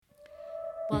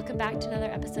Welcome back to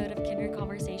another episode of Kindred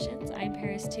Conversations. I'm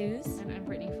Paris Tews. And I'm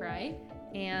Brittany Fry.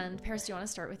 And Paris, do you want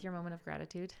to start with your moment of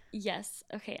gratitude? Yes.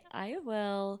 Okay, I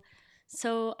will.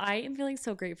 So I am feeling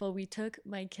so grateful. We took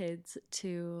my kids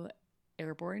to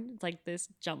Airborne. It's like this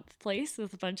jump place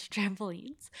with a bunch of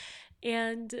trampolines.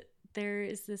 And there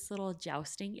is this little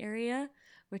jousting area,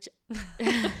 which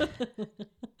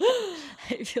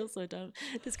I feel so dumb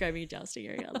describing a jousting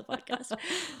area on the podcast.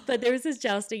 But there was this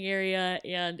jousting area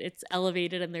and it's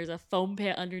elevated and there's a foam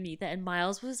pit underneath it. And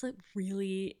Miles was like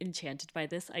really enchanted by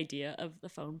this idea of the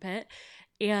foam pit.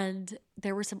 And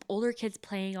there were some older kids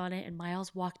playing on it and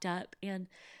Miles walked up and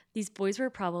these boys were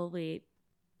probably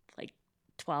like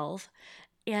 12.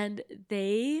 And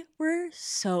they were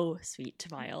so sweet to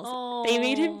Miles. Aww. They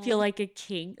made him feel like a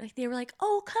king. Like they were like,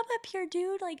 "Oh, come up here,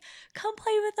 dude. Like, come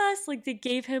play with us." Like they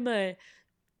gave him a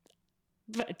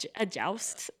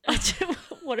joust.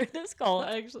 What are those called?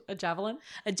 Actually, a javelin?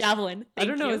 A javelin. I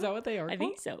don't know. You. Is that what they are I called?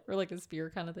 think so. Or like a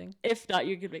spear kind of thing? If not,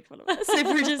 you could make fun of us. If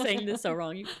we're just saying this so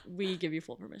wrong, we give you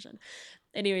full permission.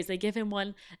 Anyways, they give him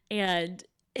one and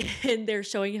they're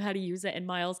showing him how to use it. And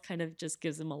Miles kind of just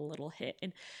gives him a little hit.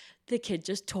 And the kid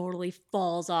just totally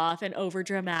falls off and over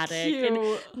dramatic and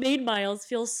made Miles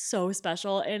feel so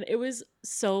special. And it was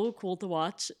so cool to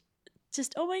watch.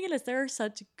 Just, oh my goodness, there are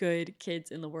such good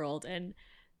kids in the world. And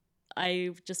I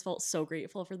just felt so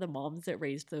grateful for the moms that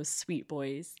raised those sweet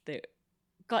boys that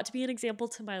got to be an example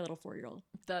to my little 4-year-old.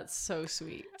 That's so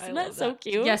sweet. Isn't that so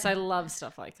cute? Yes, I love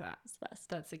stuff like that. It's the best.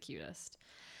 That's the cutest.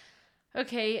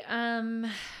 Okay, my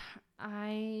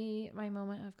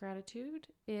moment of gratitude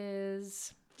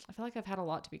is, I feel like I've had a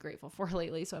lot to be grateful for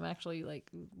lately, so I'm actually like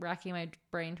racking my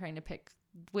brain trying to pick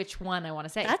which one I want to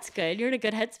say. That's good. You're in a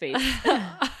good headspace.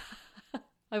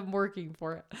 I'm working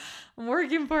for it.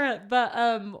 But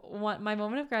my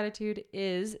moment of gratitude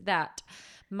is that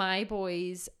my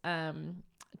boys,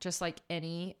 just like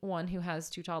anyone who has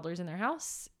 2 toddlers in their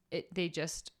house, they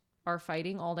just are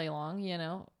fighting all day long, you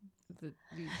know,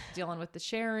 dealing with the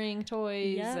sharing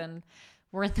toys. Yep. And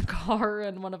we're in the car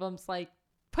and one of them's like,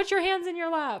 put your hands in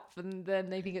your lap. And then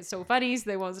they think it's so funny, so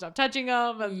they won't stop touching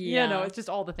them. And, you know, it's just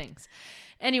all the things.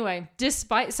 Anyway,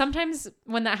 despite sometimes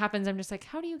when that happens, I'm just like,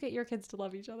 how do you get your kids to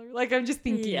love each other? Like, I'm just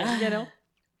thinking, you know,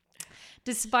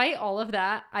 despite all of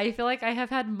that, I feel like I have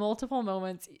had multiple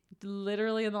moments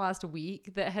literally in the last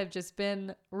week that have just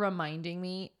been reminding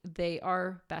me they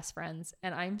are best friends.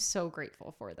 And I'm so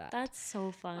grateful for that. That's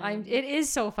so fun. It is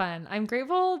so fun. I'm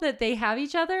grateful that they have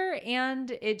each other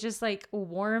and it just like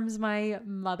warms my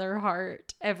mother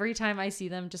heart every time I see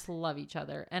them just love each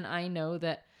other. And I know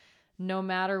that no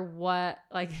matter what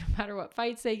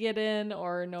fights they get in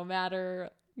or no matter,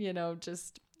 you know,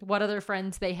 just what other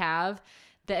friends they have,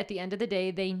 that at the end of the day,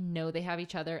 they know they have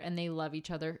each other and they love each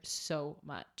other so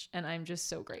much. And I'm just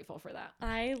so grateful for that.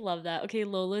 I love that. Okay,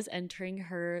 Lola's entering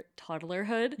her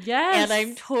toddlerhood. Yes. And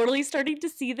I'm totally starting to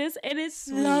see this and it's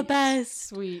the best.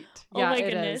 Sweet. Oh my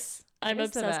goodness. I'm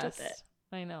obsessed with it.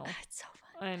 I know. It's so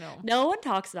fun. I know. No one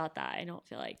talks about that, I don't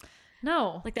feel like.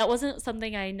 No. Like that wasn't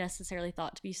something I necessarily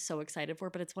thought to be so excited for,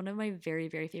 but it's one of my very,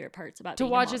 very favorite parts about to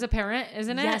being watch a mom. as a parent,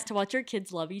 isn't it? Yes, to watch your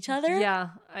kids love each other. Yeah,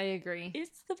 I agree.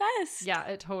 It's the best. Yeah,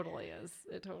 it totally is.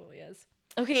 It totally is.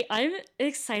 Okay, I'm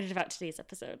excited about today's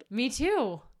episode. Me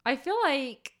too. I feel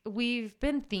like we've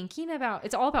been thinking about,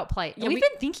 it's all about play. Yeah, we've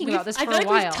been thinking about this for a while. I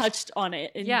feel like we've touched on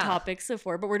it in topics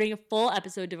before, but we're doing a full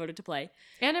episode devoted to play.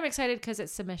 And I'm excited because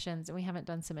it's submissions and we haven't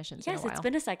done submissions in a while. Yes, it's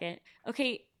been a second.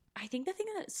 Okay, I think the thing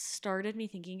that started me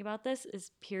thinking about this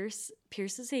is Pierce.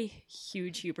 Pierce is a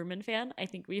huge Huberman fan. I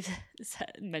think we've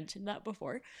mentioned that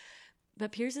before.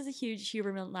 But Pierce is a huge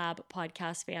Huberman Lab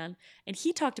podcast fan. And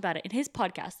he talked about it in his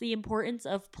podcast, the importance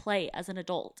of play as an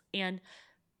adult. And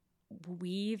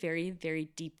we very, very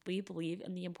deeply believe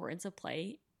in the importance of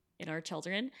play in our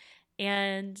children.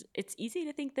 And it's easy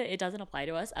to think that it doesn't apply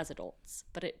to us as adults,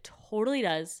 but it totally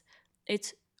does.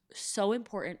 It's so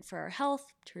important for our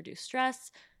health, to reduce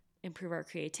stress, improve our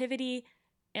creativity,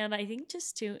 and I think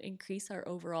just to increase our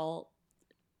overall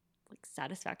like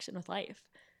satisfaction with life.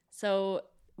 So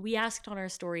we asked on our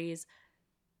stories,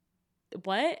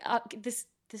 what this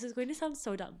is going to sound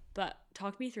so dumb, but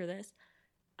talk me through this.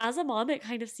 As a mom, it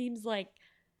kind of seems like,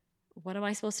 what am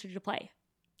I supposed to do to play?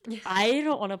 I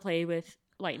don't want to play with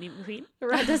Lightning McQueen.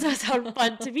 That doesn't sound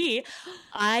fun to me.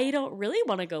 I don't really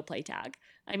want to go play tag.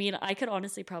 I mean, I could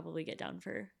honestly probably get down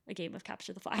for a game of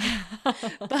Capture the Flag,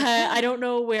 but I don't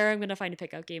know where I'm going to find a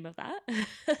pickup game of that.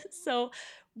 So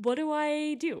what do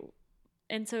I do?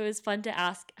 And so it was fun to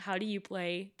ask, how do you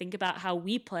play? Think about how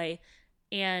we play.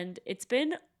 And it's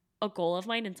been a goal of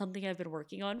mine and something I've been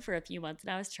working on for a few months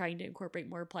now is trying to incorporate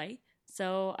more play.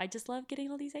 So I just love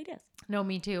getting all these ideas. No,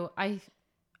 me too. I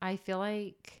feel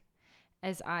like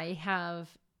as I have,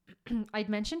 I'd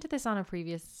mentioned this on a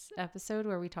previous episode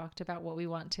where we talked about what we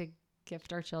want to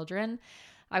gift our children.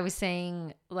 I was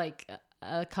saying like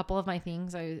a couple of the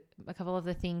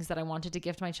things that I wanted to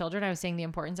gift my children. I was saying the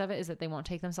importance of it is that they won't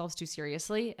take themselves too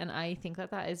seriously. And I think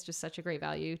that that is just such a great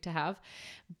value to have.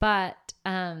 But,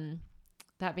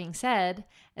 that being said,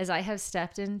 as I have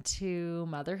stepped into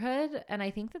motherhood, and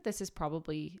I think that this is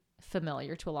probably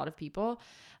familiar to a lot of people,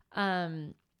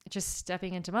 just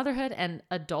stepping into motherhood and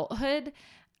adulthood,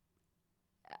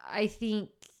 I think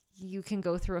you can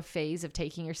go through a phase of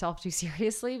taking yourself too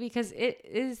seriously because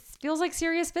feels like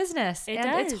serious business. It and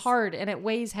does. It's hard and it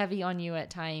weighs heavy on you at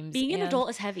times. Being an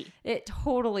adult is heavy. It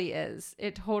totally is.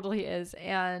 It totally is.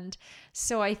 And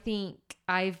so I think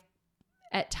I've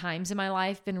at times in my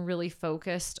life been really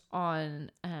focused on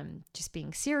just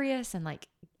being serious and like,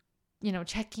 you know,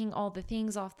 checking all the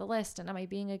things off the list. And am I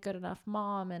being a good enough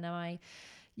mom? And am I,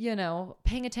 you know,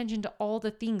 paying attention to all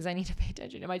the things I need to pay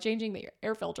attention? Am I changing the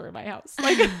air filter in my house?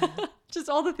 Like just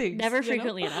all the things. Never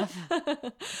frequently enough.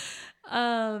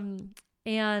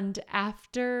 And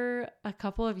after a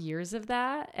couple of years of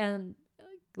that and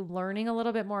learning a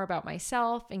little bit more about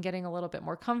myself and getting a little bit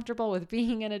more comfortable with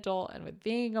being an adult and with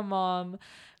being a mom,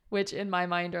 which in my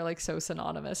mind are like so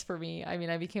synonymous for me. I mean,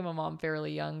 I became a mom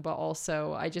fairly young, but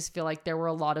also I just feel like there were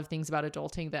a lot of things about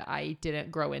adulting that I didn't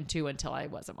grow into until I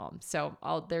was a mom. So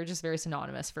they're just very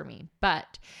synonymous for me.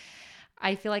 But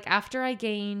I feel like after I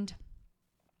gained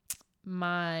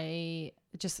my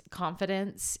just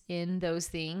confidence in those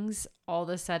things, all of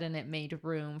a sudden it made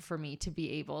room for me to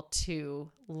be able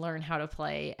to learn how to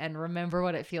play and remember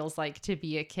what it feels like to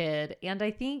be a kid. And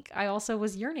I think I also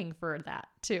was yearning for that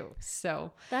too.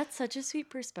 So that's such a sweet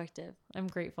perspective. I'm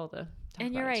grateful to talk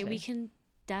And you're about it right. today. We can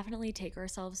definitely take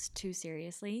ourselves too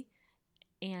seriously.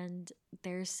 And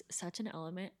there's such an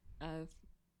element of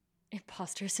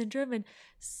imposter syndrome. And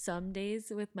some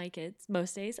days with my kids,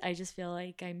 most days, I just feel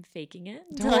like I'm faking it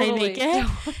until I make it.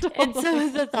 Totally. And so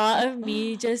the thought of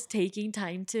me just taking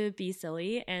time to be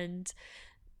silly and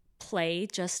play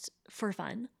just for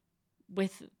fun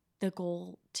with the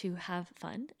goal to have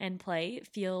fun and play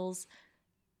feels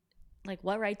like,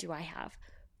 what right do I have?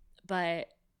 But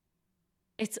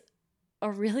it's a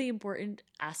really important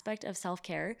aspect of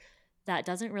self-care that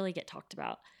doesn't really get talked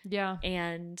about. Yeah.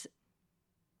 And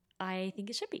I think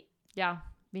it should be. Yeah,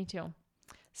 me too.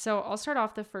 So I'll start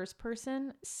off. The first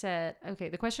person said, okay,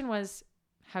 the question was,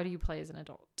 how do you play as an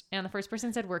adult? And the first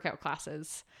person said workout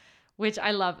classes, which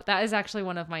I love. That is actually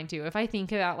one of mine too. If I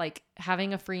think about like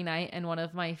having a free night and one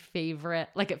of my favorite,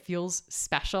 like it feels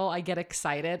special, I get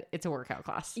excited, it's a workout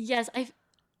class. Yes, I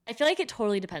feel like it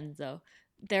totally depends though.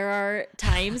 There are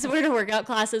times when a workout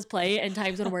class is play and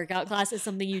times when a workout class is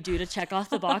something you do to check off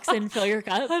the box and fill your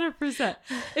cup. 100%.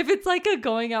 If it's like a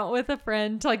going out with a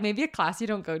friend to like maybe a class you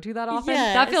don't go to that often,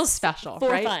 that feels special,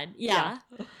 for right? fun. Yeah.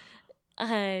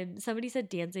 Somebody said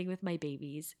dancing with my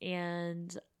babies,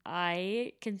 and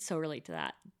I can so relate to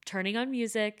that. Turning on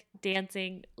music,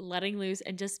 dancing, letting loose,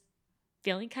 and just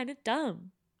feeling kind of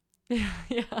dumb.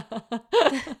 Yeah.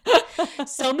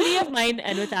 So many of mine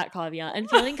end with that caveat and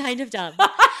feeling kind of dumb.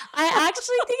 I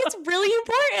actually think it's really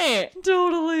important.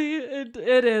 Totally.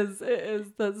 It is. It is.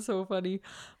 That's so funny.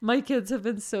 My kids have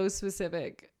been so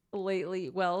specific lately.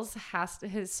 Wells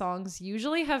his songs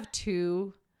usually have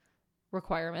 2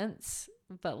 requirements,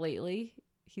 but lately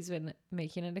he's been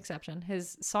making an exception.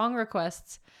 His song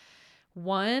requests,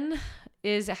 one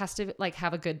is it has to like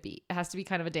have a good beat. It has to be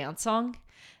kind of a dance song.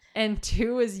 And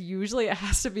 2 is usually it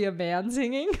has to be a man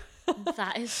singing.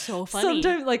 That is so funny.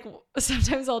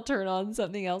 Sometimes I'll turn on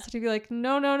something else to be like,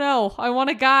 no, I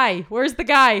want a guy. Where's the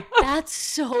guy? That's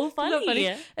so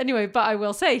funny. Anyway, but I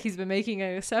will say he's been making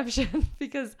an exception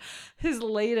because his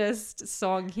latest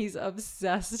song he's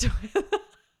obsessed with,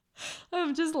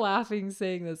 I'm just laughing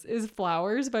saying this, is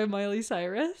Flowers by Miley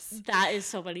Cyrus. That is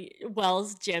so funny.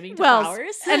 Wells jamming to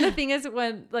Flowers. And the thing is,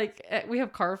 when like we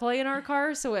have CarPlay in our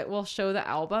car, so it will show the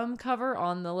album cover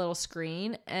on the little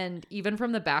screen. And even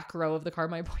from the back row of the car,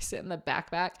 my boys sit in the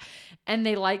back, and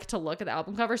they like to look at the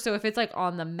album cover. So if it's like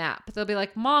on the map, they'll be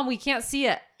like, Mom, we can't see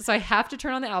it. So I have to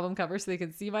turn on the album cover so they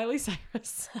can see Miley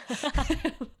Cyrus.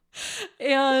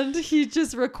 And he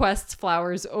just requests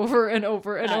Flowers over and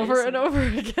over and over and over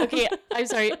again. Okay, I'm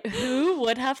sorry. Who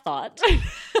would have thought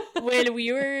when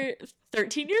we were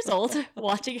 13 years old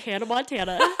watching Hannah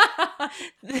Montana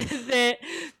that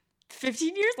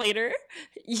 15 years later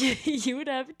you would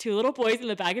have two little boys in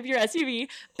the back of your SUV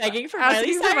begging for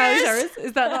Asking Miley for Miley Cyrus. Cyrus.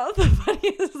 Is that not the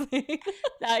funniest thing?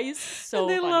 That is so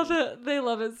they funny. love it. They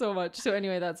love it so much. So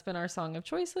anyway, that's been our song of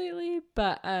choice lately.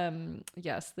 But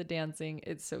yes, the dancing,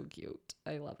 it's so cute.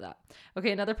 I love that.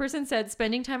 Okay, another person said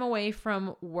spending time away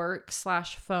from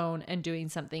work/phone and doing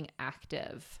something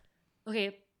active.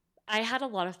 Okay, I had a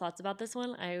lot of thoughts about this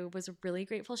one. I was really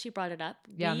grateful she brought it up.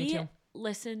 Yeah, me too.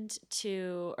 Listened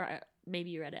to, or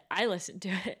maybe you read it. I listened to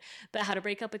it, but How to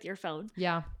Break Up with Your Phone.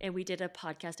 Yeah. And we did a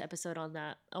podcast episode on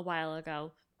that a while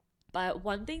ago. But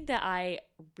one thing that I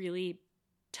really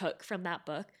took from that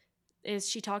book is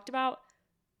she talked about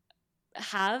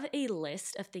have a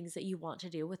list of things that you want to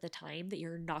do with the time that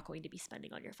you're not going to be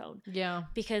spending on your phone. Yeah.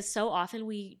 Because so often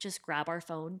we just grab our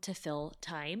phone to fill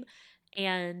time.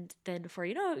 And then before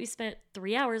you know it, we spent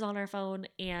 3 hours on our phone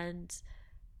and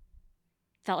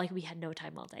felt like we had no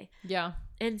time all day. Yeah.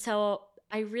 And so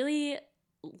I really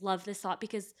love this thought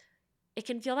because it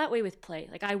can feel that way with play.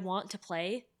 Like I want to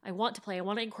play. I want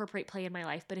to incorporate play in my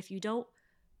life. But if you don't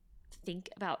think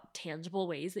about tangible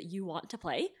ways that you want to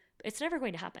play, it's never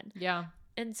going to happen. Yeah.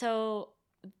 And so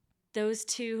those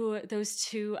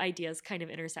two ideas kind of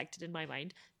intersected in my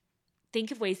mind.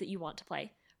 Think of ways that you want to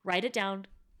play. Write it down.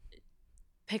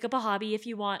 Pick up a hobby if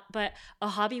you want, but a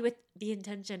hobby with the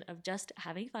intention of just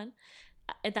having fun.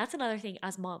 And that's another thing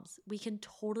as moms. We can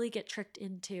totally get tricked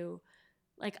into,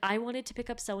 like, I wanted to pick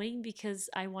up sewing because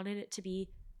I wanted it to be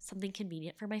something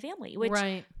convenient for my family, which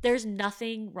right. there's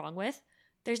nothing wrong with.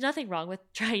 There's nothing wrong with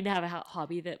trying to have a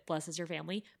hobby that blesses your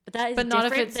family, but that is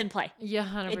different than play. Yeah,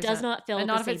 100%. It does not fill and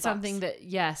the not same if it's something that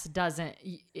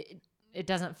it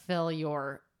doesn't fill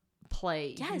your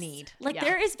play need. Like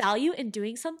there is value in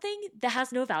doing something that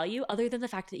has no value other than the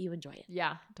fact that you enjoy it.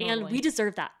 Yeah, totally. And we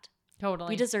deserve that. Totally.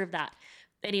 We deserve that.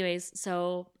 Anyways,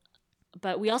 so,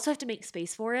 but we also have to make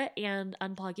space for it, and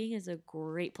unplugging is a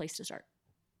great place to start.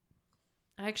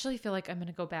 I actually feel like I'm going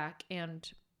to go back and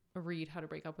read How to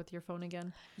Break Up with Your Phone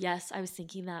again. Yes, I was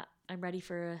thinking that. I'm ready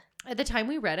for... At the time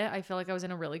we read it, I feel like I was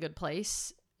in a really good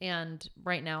place. And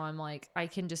right now I'm like, I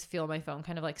can just feel my phone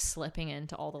kind of like slipping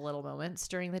into all the little moments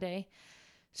during the day.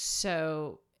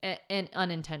 So, and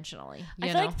unintentionally, I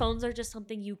feel like phones are just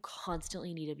something you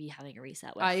constantly need to be having a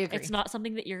reset with. I agree. It's not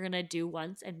something that you're going to do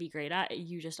once and be great at.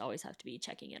 You just always have to be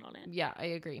checking in on it. Yeah, I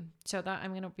agree. So that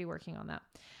I'm going to be working on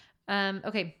that.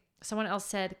 Okay. Someone else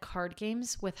said card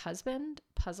games with husband,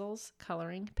 puzzles,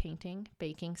 coloring, painting,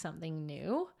 baking something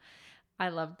new. I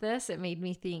loved this. It made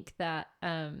me think that,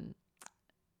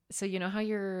 so you know how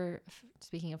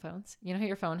speaking of phones, you know how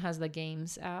your phone has the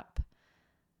games app,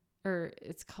 or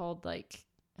it's called like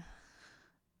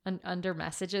under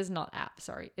messages, not app.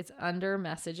 Sorry. It's under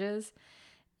messages,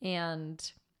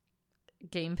 and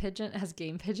Game Pigeon has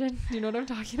Game Pigeon. Do you know what I'm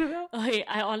talking about? I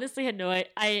honestly had no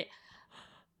idea.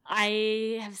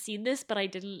 I have seen this, but I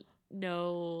didn't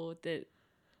know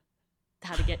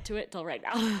how to get to it till right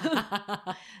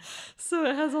now. So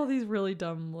it has all these really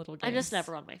dumb little games. I'm just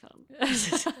never on my phone.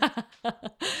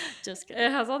 Just kidding.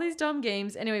 It has all these dumb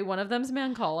games. Anyway, one of them's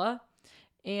Mancala.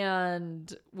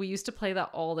 And we used to play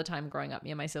that all the time growing up, me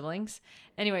and my siblings.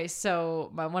 Anyway, so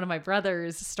one of my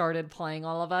brothers started playing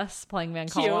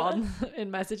Mancala in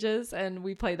messages, and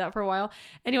we played that for a while.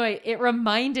 Anyway, it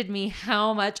reminded me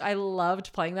how much I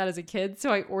loved playing that as a kid, so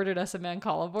I ordered us a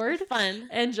Mancala board. Fun.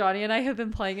 And Johnny and I have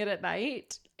been playing it at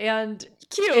night, and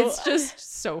cute. It's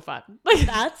just so fun.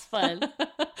 That's fun.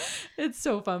 It's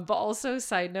so fun. But also,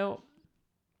 side note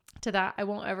to that, I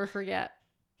won't ever forget,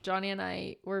 Johnny and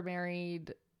I were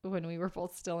married when we were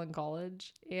both still in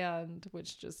college, and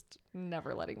which just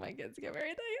never letting my kids get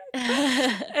married.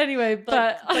 Anyway,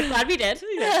 but glad we did.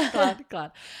 Yeah,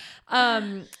 glad.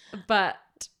 But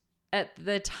at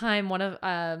the time, one of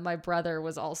my brother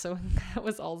was also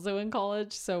in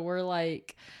college, so we're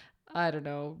like, I don't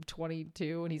know,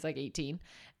 22, and he's like 18,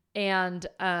 and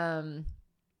Johnny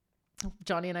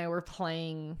and I were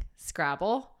playing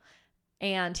Scrabble.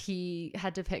 And he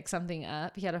had to pick something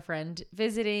up. He had a friend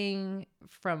visiting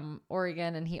from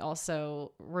Oregon, and he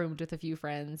also roomed with a few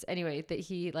friends. Anyway, that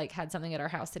he like had something at our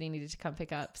house that he needed to come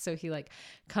pick up. So he like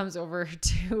comes over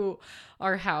to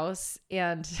our house,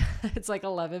 and it's like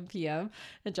 11 p.m.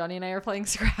 and Johnny and I are playing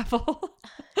Scrabble.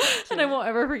 And I won't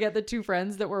ever forget the two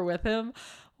friends that were with him.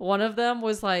 One of them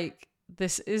was like,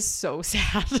 "This is so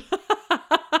sad."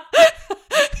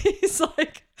 He's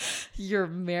like, "You're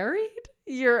married?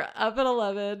 You're up at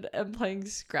 11 and playing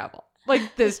Scrabble.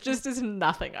 Like, this just is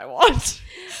nothing I want."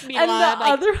 Meanwhile, and the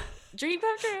like, other dream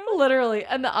come true. literally.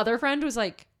 And the other friend was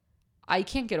like, I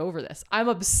can't get over this. I'm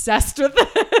obsessed with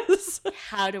this.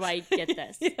 How do I get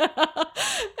this? Yeah.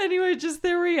 Anyway, just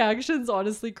their reactions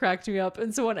honestly cracked me up.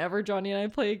 And so whenever Johnny and I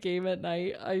play a game at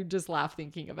night, I just laugh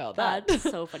thinking about that. That's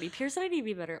so funny. Pierce and I need to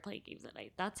be better at playing games at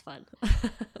night. That's fun.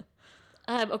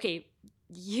 Okay,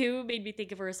 you made me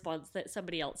think of a response that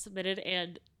somebody else submitted,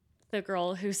 and the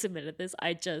girl who submitted this,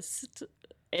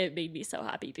 it made me so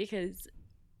happy because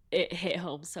it hit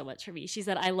home so much for me. She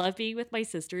said, I love being with my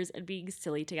sisters and being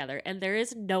silly together, and there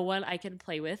is no one I can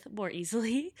play with more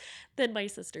easily than my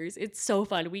sisters. It's so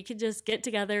fun. We can just get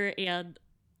together and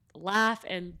laugh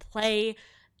and play.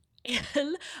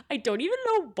 And I don't even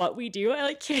know what we do.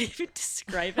 I can't even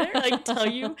describe it or tell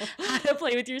you how to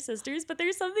play with your sisters. But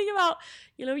there's something about,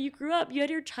 you grew up, you had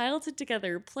your childhood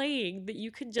together playing, that you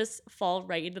can just fall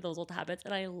right into those old habits.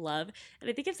 And I love, and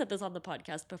I think I've said this on the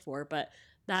podcast before, but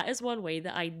that is one way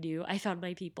that I knew I found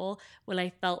my people, when I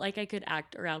felt like I could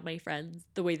act around my friends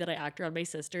the way that I act around my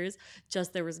sisters.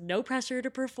 Just there was no pressure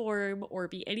to perform or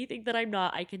be anything that I'm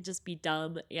not. I can just be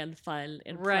dumb and fun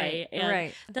and play.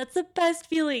 And that's the best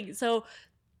feeling. So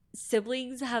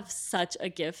siblings have such a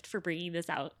gift for bringing this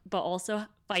out, but also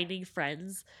finding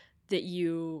friends that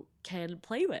you can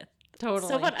play with.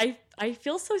 Totally. So fun. I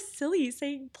feel so silly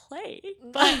saying play,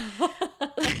 but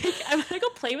I'm gonna go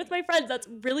play with my friends. That's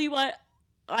really what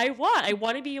I want. I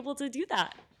want to be able to do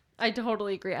that. I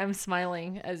totally agree. I'm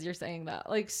smiling as you're saying that,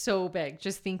 so big,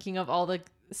 just thinking of all the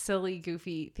silly,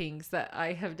 goofy things that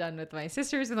I have done with my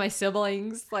sisters, with my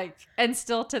siblings, and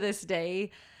still to this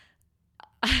day,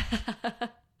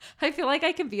 I feel like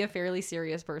I can be a fairly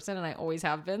serious person, and I always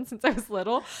have been since I was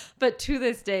little. But to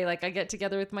this day, I get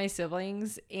together with my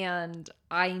siblings, and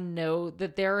I know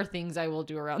that there are things I will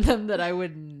do around them that I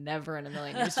would never in a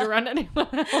million years do around anyone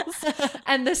else.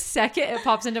 And the second it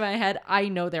pops into my head, I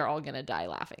know they're all going to die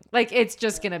laughing. It's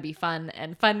just going to be fun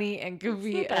and funny and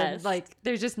goofy. And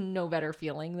there's just no better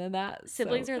feeling than that.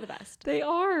 Siblings are the best. They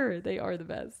are. They are the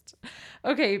best.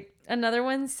 Okay. Another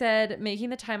one said,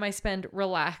 making the time I spend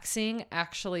relaxing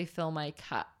actually fill my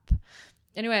cup.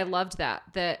 Anyway, I loved that.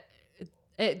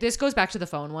 This goes back to the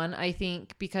phone one, I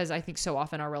think, because I think so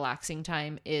often our relaxing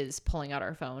time is pulling out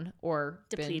our phone or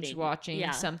depleting. Binge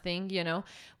watching something,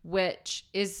 which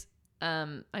is,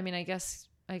 I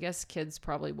guess kids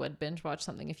probably would binge watch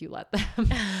something if you let them.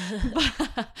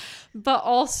 but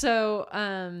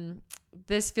also,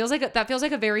 this feels like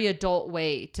a very adult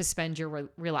way to spend your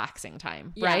relaxing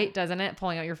time, right? Doesn't it?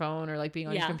 Pulling out your phone or being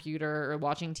on your computer or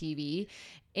watching TV.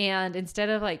 And instead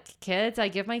of kids, I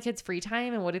give my kids free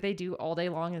time, and what do they do all day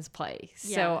long is play.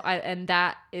 So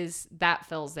that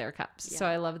fills their cups. So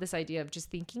I love this idea of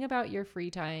just thinking about your free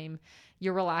time,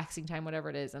 your relaxing time, whatever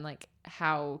it is, and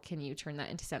how can you turn that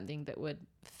into something that would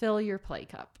fill your play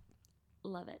cup.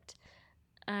 Love it.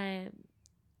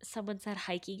 Someone said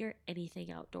hiking or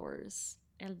anything outdoors,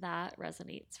 and that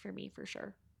resonates for me for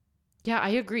sure. Yeah, I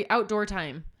agree. Outdoor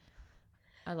time.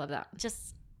 I love that.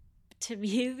 Just, to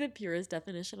me, the purest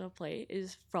definition of play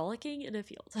is frolicking in a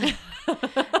field.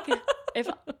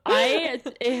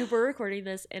 If we're recording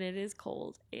this and it is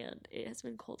cold, and it has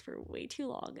been cold for way too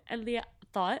long, and the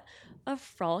thought of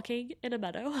frolicking in a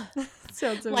meadow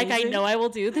sounds amazing. I know I will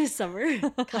do this summer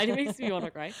kind of makes me want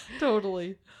to cry.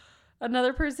 Totally.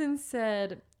 Another person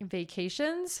said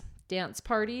vacations, dance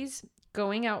parties,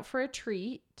 going out for a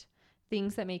treat,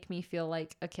 things that make me feel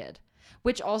like a kid.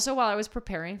 Which also, while I was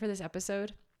preparing for this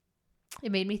episode,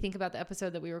 it made me think about the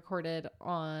episode that we recorded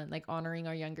on honoring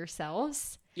our younger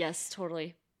selves. Yes,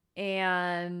 totally.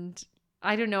 And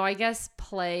I don't know, I guess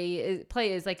play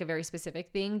is a very specific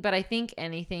thing, but I think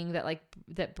anything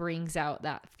that brings out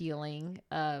that feeling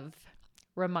of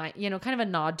kind of a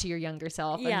nod to your younger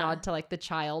self, a nod to the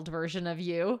child version of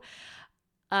you,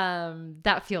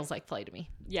 that feels like play to me.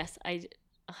 Yes, I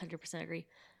 100% agree.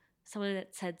 Someone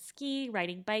that said ski,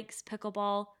 riding bikes,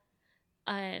 pickleball.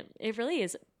 It really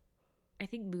is. I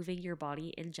think moving your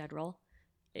body in general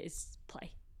is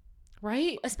play.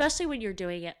 Right? Especially when you're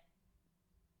doing it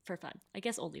for fun. I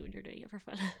guess only when you're doing it for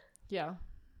fun. Yeah.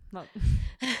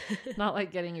 Not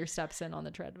like getting your steps in on the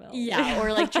treadmill. Yeah,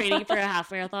 or training for a half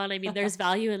marathon. I mean, there's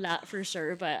value in that for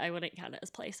sure, but I wouldn't count it as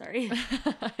play. Sorry.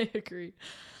 I agree.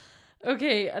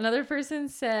 Okay, another person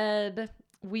said,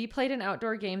 we played an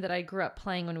outdoor game that I grew up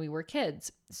playing when we were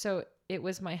kids. So it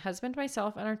was my husband,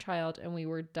 myself, and our child, and we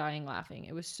were dying laughing.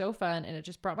 It was so fun, and it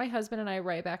just brought my husband and I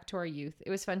right back to our youth. It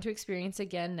was fun to experience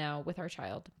again now with our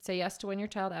child. Say yes to when your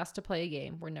child asks to play a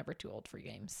game. We're never too old for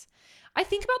games. I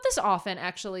think about this often,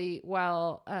 actually,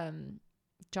 while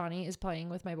Johnny is playing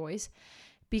with my boys,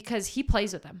 because he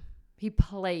plays with them. He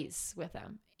plays with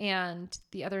them. And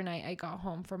the other night I got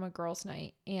home from a girls'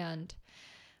 night, and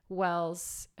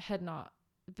Wells had not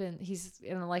been, he's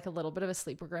in like a little bit of a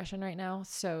sleep regression right now.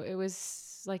 So it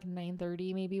was like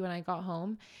 9:30 maybe when I got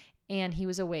home, and he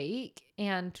was awake,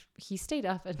 and he stayed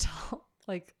up until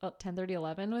like 10:30,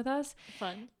 11 with us.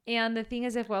 Fun. And the thing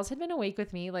is, if Wells had been awake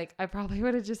with me, like I probably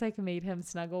would have just like made him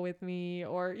snuggle with me,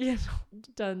 or, you know,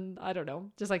 done, I don't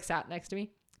know, just like sat next to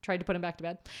me, tried to put him back to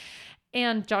bed.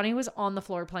 And Johnny was on the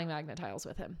floor playing Magnet Tiles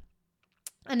with him.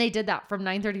 And they did that from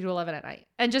 9:30 to 11 at night.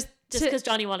 And just because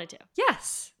Johnny wanted to.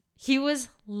 Yes. He was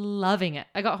loving it.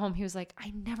 I got home. He was like, I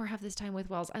never have this time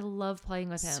with Wells. I love playing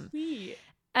with him. Sweet.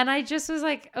 And I just was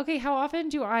like, okay, how often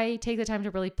do I take the time to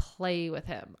really play with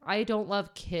him? I don't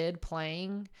love kid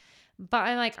playing, but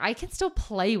I'm like, I can still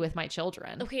play with my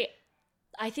children. Okay.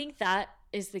 I think that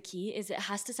is the key, is it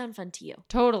has to sound fun to you.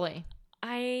 Totally.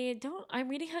 I'm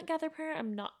reading Hunt, Gather, Prayer.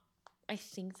 I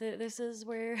think that this is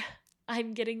where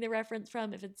I'm getting the reference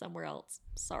from. If it's somewhere else,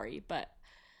 sorry. But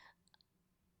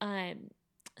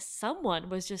someone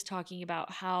was just talking about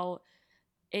how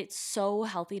it's so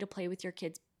healthy to play with your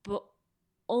kids, but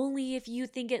only if you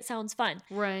think it sounds fun.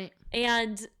 Right.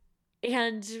 And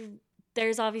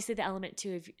there's obviously the element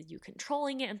too of you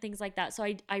controlling it and things like that. So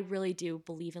I really do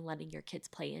believe in letting your kids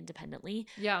play independently.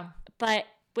 Yeah. But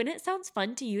when it sounds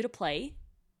fun to you to play,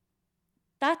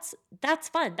 that's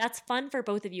fun. That's fun for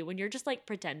both of you. When you're just like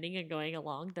pretending and going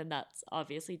along, then that's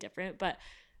obviously different. But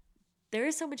there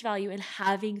is so much value in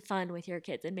having fun with your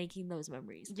kids and making those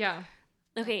memories. Yeah.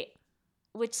 Okay.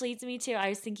 Which leads me to, I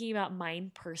was thinking about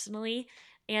mine personally,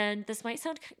 and this might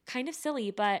sound kind of silly,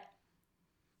 but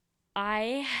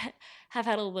I have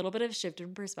had a little bit of a shift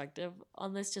in perspective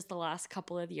on this just the last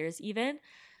couple of years even.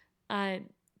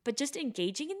 But just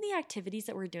engaging in the activities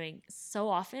that we're doing, so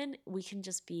often we can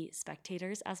just be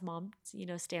spectators as moms, you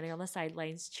know, standing on the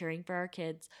sidelines cheering for our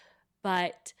kids.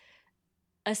 But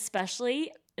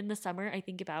especially in the summer, I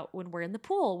think about when we're in the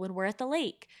pool, when we're at the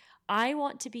lake. I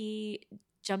want to be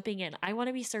jumping in. I want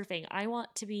to be surfing. I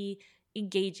want to be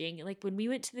engaging. Like when we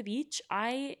went to the beach,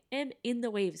 I am in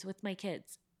the waves with my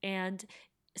kids. And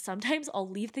sometimes I'll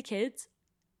leave the kids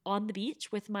on the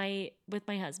beach with my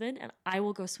husband, and I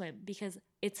will go swim because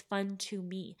it's fun to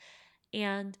me.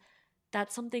 And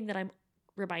that's something that I'm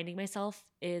reminding myself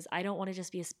is I don't want to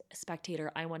just be a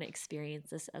spectator. I want to experience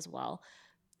this as well.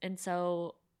 And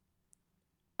so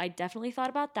I definitely thought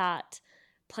about that.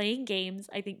 Playing games.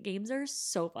 I think games are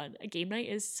so fun. A game night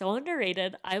is so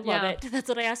underrated. I love it. That's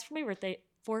what I asked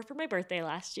for my birthday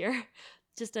last year.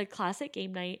 Just a classic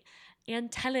game night.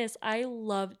 And tennis. I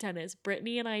love tennis.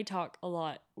 Brittany and I talk a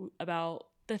lot about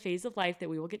the phase of life that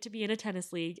we will get to be in a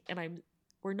tennis league. And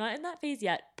we're not in that phase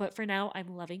yet, but for now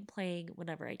I'm loving playing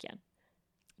whenever I can.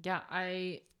 Yeah,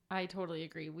 I totally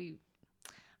agree.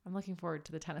 I'm looking forward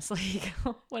to the tennis league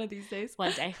one of these days.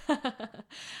 One day.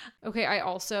 Okay, I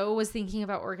also was thinking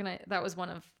about that was one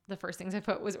of the first things I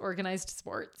put was organized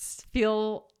sports.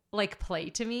 Feel like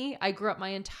play to me. I grew up my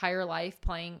entire life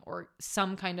playing or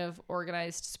some kind of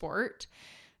organized sport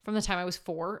from the time I was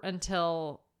 4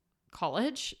 until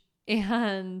college.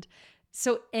 And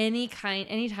so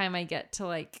anytime I get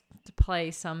to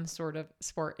play some sort of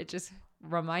sport, it just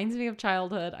reminds me of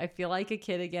childhood. I feel like a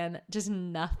kid again. Just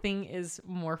nothing is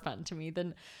more fun to me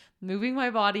than moving my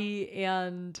body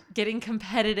and getting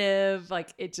competitive.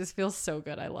 Like it just feels so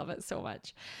good. I love it so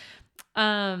much.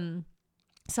 I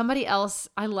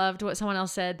loved what someone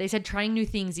else said. They said trying new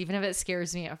things, even if it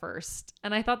scares me at first.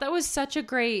 And I thought that was such a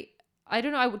great, I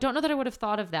don't know that I would have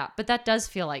thought of that, but that does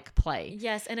feel like play.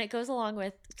 Yes. And it goes along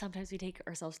with sometimes we take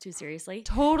ourselves too seriously.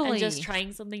 Totally. And just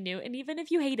trying something new. And even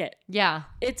if you hate it. Yeah.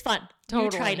 It's fun. Totally.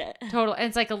 You tried it. Totally. And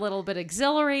it's like a little bit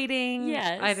exhilarating.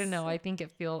 Yes. I don't know. I think you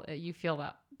feel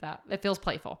that it feels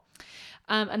playful.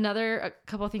 A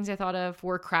couple of things I thought of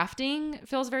were crafting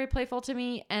feels very playful to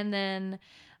me. And then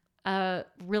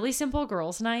really simple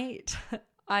girls' night.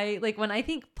 When I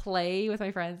think play with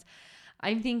my friends,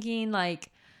 I'm thinking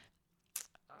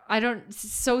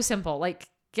so simple.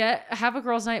 Have a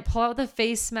girls' night, pull out the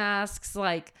face masks,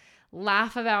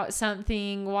 laugh about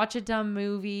something, watch a dumb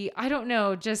movie. I don't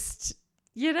know, just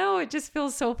it just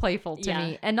feels so playful to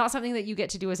me, and not something that you get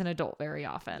to do as an adult very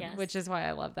often, which is why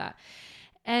I love that.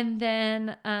 And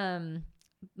then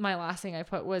my last thing I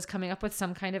put was coming up with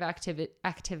some kind of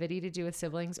activity to do with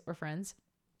siblings or friends.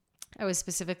 I was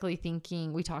specifically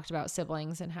thinking, we talked about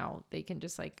siblings and how they can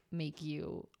just make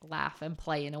you laugh and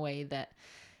play in a way that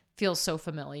feels so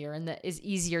familiar and that is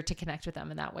easier to connect with them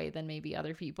in that way than maybe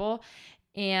other people.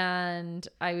 And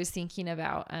I was thinking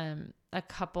about a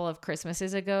couple of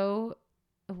Christmases ago,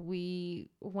 we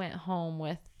went home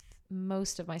with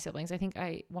most of my siblings. I think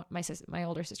my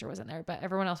older sister wasn't there, but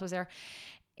everyone else was there.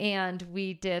 and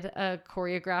we did a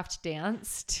choreographed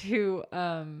dance to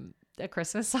a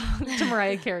Christmas song, to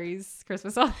Mariah Carey's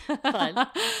Christmas song. Fun.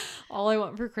 All I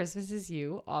Want for Christmas Is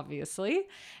You, obviously.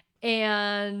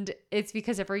 And it's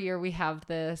because every year we have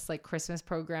this like Christmas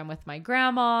program with my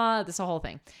grandma, this whole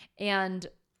thing. And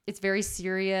it's very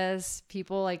serious.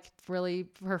 People like really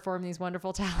perform these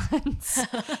wonderful talents.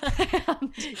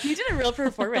 You did a real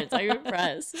performance. I'm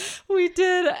impressed. We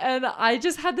did. And I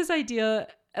just had this idea.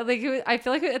 Like I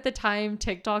feel like at the time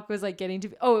TikTok was like getting to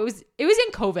it was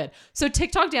in COVID, so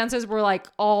TikTok dances were like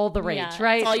all the rage,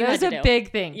 right? That was a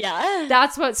big thing. Yeah,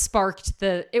 that's what sparked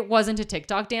it wasn't a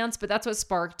TikTok dance, but that's what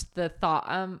sparked the thought.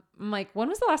 I'm like, when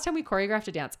was the last time we choreographed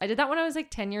a dance? I did that when I was like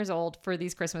 10 years old for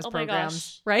these Christmas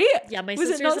programs, right? Yeah, my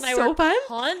sisters and I were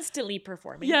constantly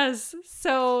performing. Yes,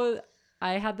 so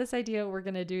I had this idea, we're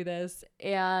going to do this.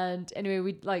 And anyway,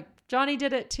 we like Johnny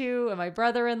did it too, and my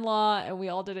brother-in-law, and we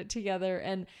all did it together.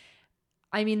 And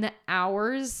I mean, the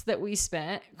hours that we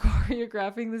spent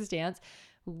choreographing this dance,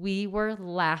 we were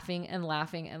laughing and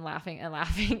laughing and laughing and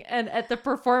laughing. And at the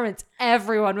performance,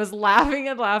 everyone was laughing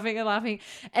and laughing and laughing.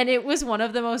 And it was one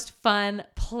of the most fun,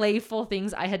 playful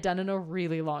things I had done in a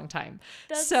really long time.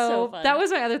 That's so fun. That was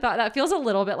my other thought. That feels a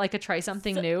little bit like a try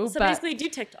something new. So but basically do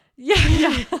TikTok.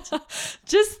 Yeah.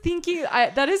 Just thinking,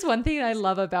 that is one thing I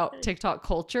love about TikTok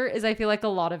culture is I feel like a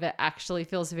lot of it actually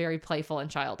feels very playful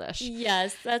and childish.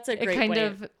 Yes, that's a great It kind point.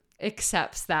 of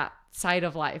accepts that side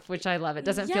of life, which I love. It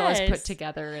doesn't feel as put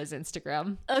together as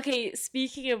Instagram. Okay,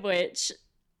 speaking of which,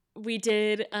 we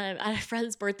did at a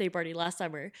friend's birthday party last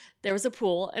summer. There was a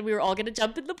pool, and we were all going to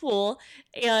jump in the pool,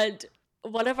 and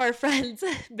one of our friends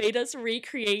made us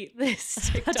recreate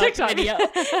this TikTok video.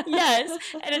 Yes,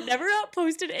 and it never got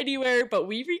posted anywhere, but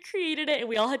we recreated it, and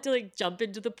we all had to like jump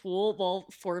into the pool while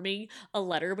forming a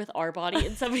letter with our body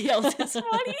and somebody else's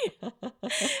body. And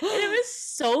it was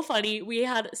so funny. We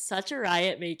had such a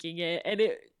riot making it, and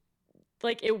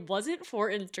it wasn't for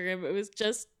Instagram. It was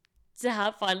just to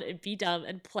have fun and be dumb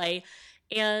and play.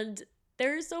 And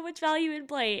there's so much value in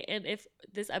play. And if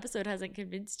this episode hasn't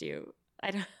convinced you, I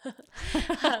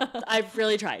don't. I've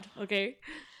really tried. Okay,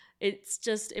 it's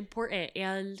just important,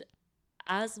 and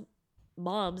as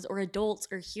moms or adults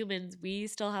or humans, we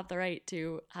still have the right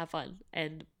to have fun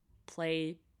and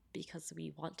play because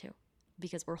we want to,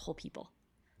 because we're whole people.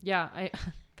 Yeah,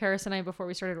 Paris and I, before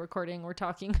we started recording, were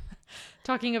talking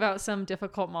about some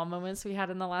difficult mom moments we had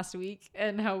in the last week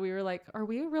and how we were like, are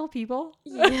we real people?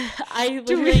 Yeah, I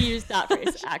literally used that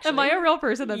phrase, actually. Am I a real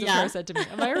person? That's what Paris said to me.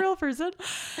 Am I a real person?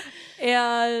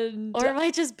 Or am I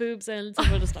just boobs and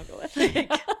someone to snuggle with?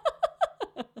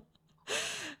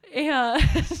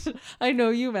 And I know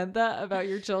you meant that about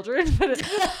your children, but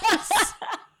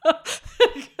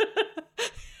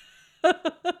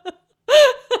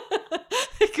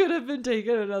it could have been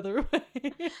taken another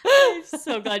way. I'm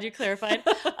so glad you clarified.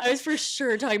 I was for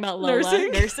sure talking about Lola.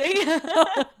 Nursing.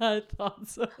 I thought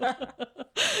so.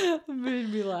 Made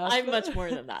me laugh. I'm much more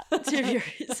than that, to be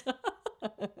honest.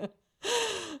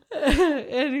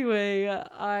 Anyway,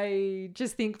 I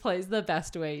just think play is the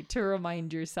best way to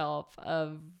remind yourself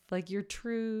of like your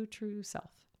true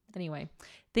self. Anyway,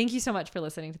 thank you so much for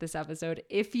listening to this episode.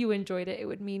 If you enjoyed it, it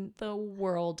would mean the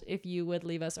world if you would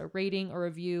leave us a rating or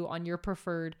review on your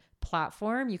preferred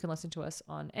platform. You can listen to us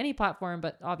on any platform,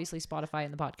 but obviously Spotify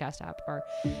and the podcast app are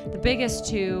the biggest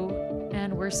two.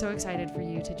 And we're so excited for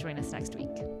you to join us next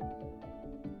week.